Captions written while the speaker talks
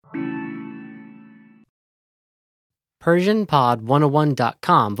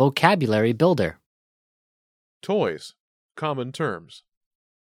PersianPod101.com Vocabulary Builder. Toys. Common terms.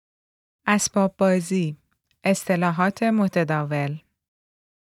 اسباب بازی اصطلاحات متداول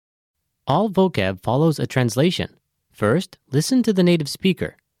All vocab follows a translation. First, listen to the native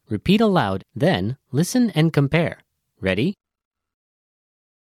speaker. Repeat aloud, then listen and compare. Ready?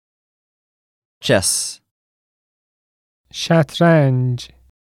 chess, شطرنج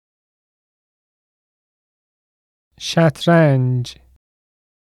شطرنج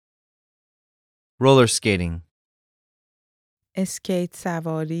roller skating, اسکیت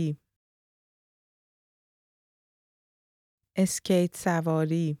سواری اسکیت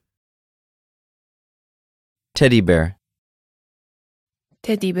سواری teddy bear,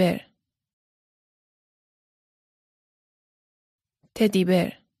 تدی بر تدی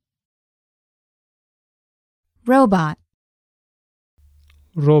بر robot,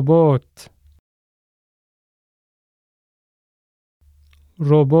 ربات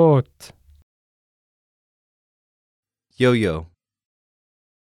ربات yo-yo,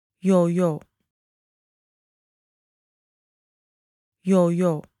 یویو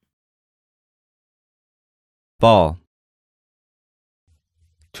یویو ball,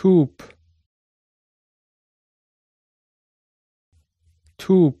 توپ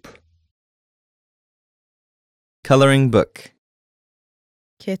توپ coloring book,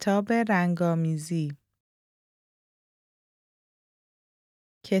 کتاب رنگامیزی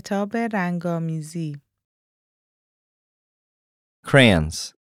کتاب رنگامیزی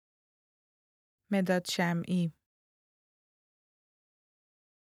crayons, مداد شمعی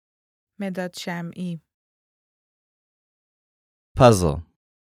مداد شمعی puzzle,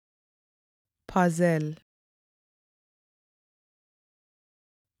 پازل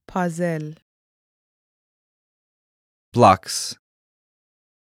پازل blocks,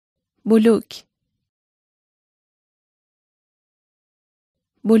 بلوک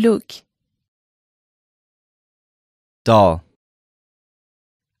بلوک doll,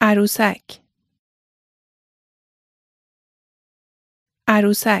 عروسک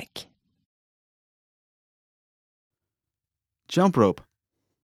عروسک Jump rope.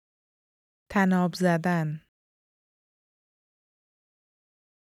 تناب زدن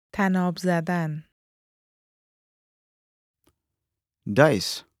تناب زدن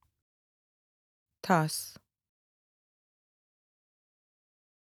Dice. تاس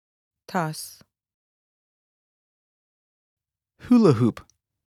تاس Hula hoop.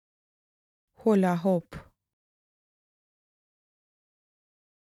 هولا هوپ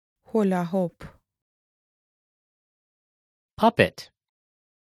هولا هوپ Puppet.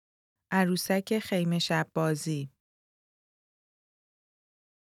 عروسک خیمه شب بازی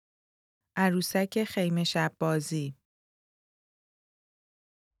عروسک خیمه شب بازی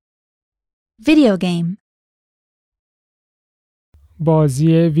video game, بازی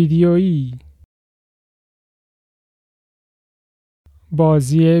ویدیویی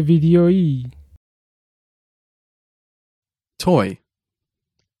بازی ویدیویی Toy.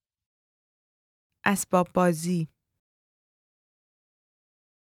 اسباب بازی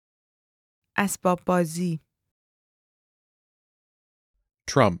اسباب بازی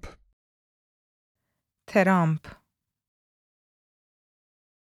Trump. ترامپ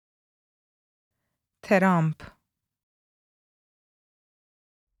ترامپ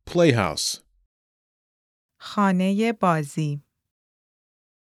Playhouse. خانه بازی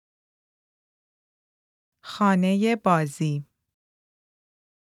خانه بازی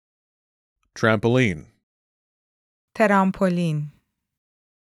Trampoline. ترامپولین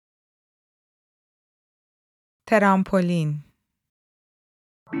ترامپولین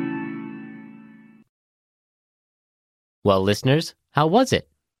Well, listeners, how was it?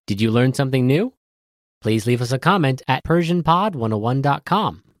 Did you learn something new? Please leave us a comment at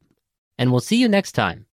PersianPod101.com. And we'll see you next time.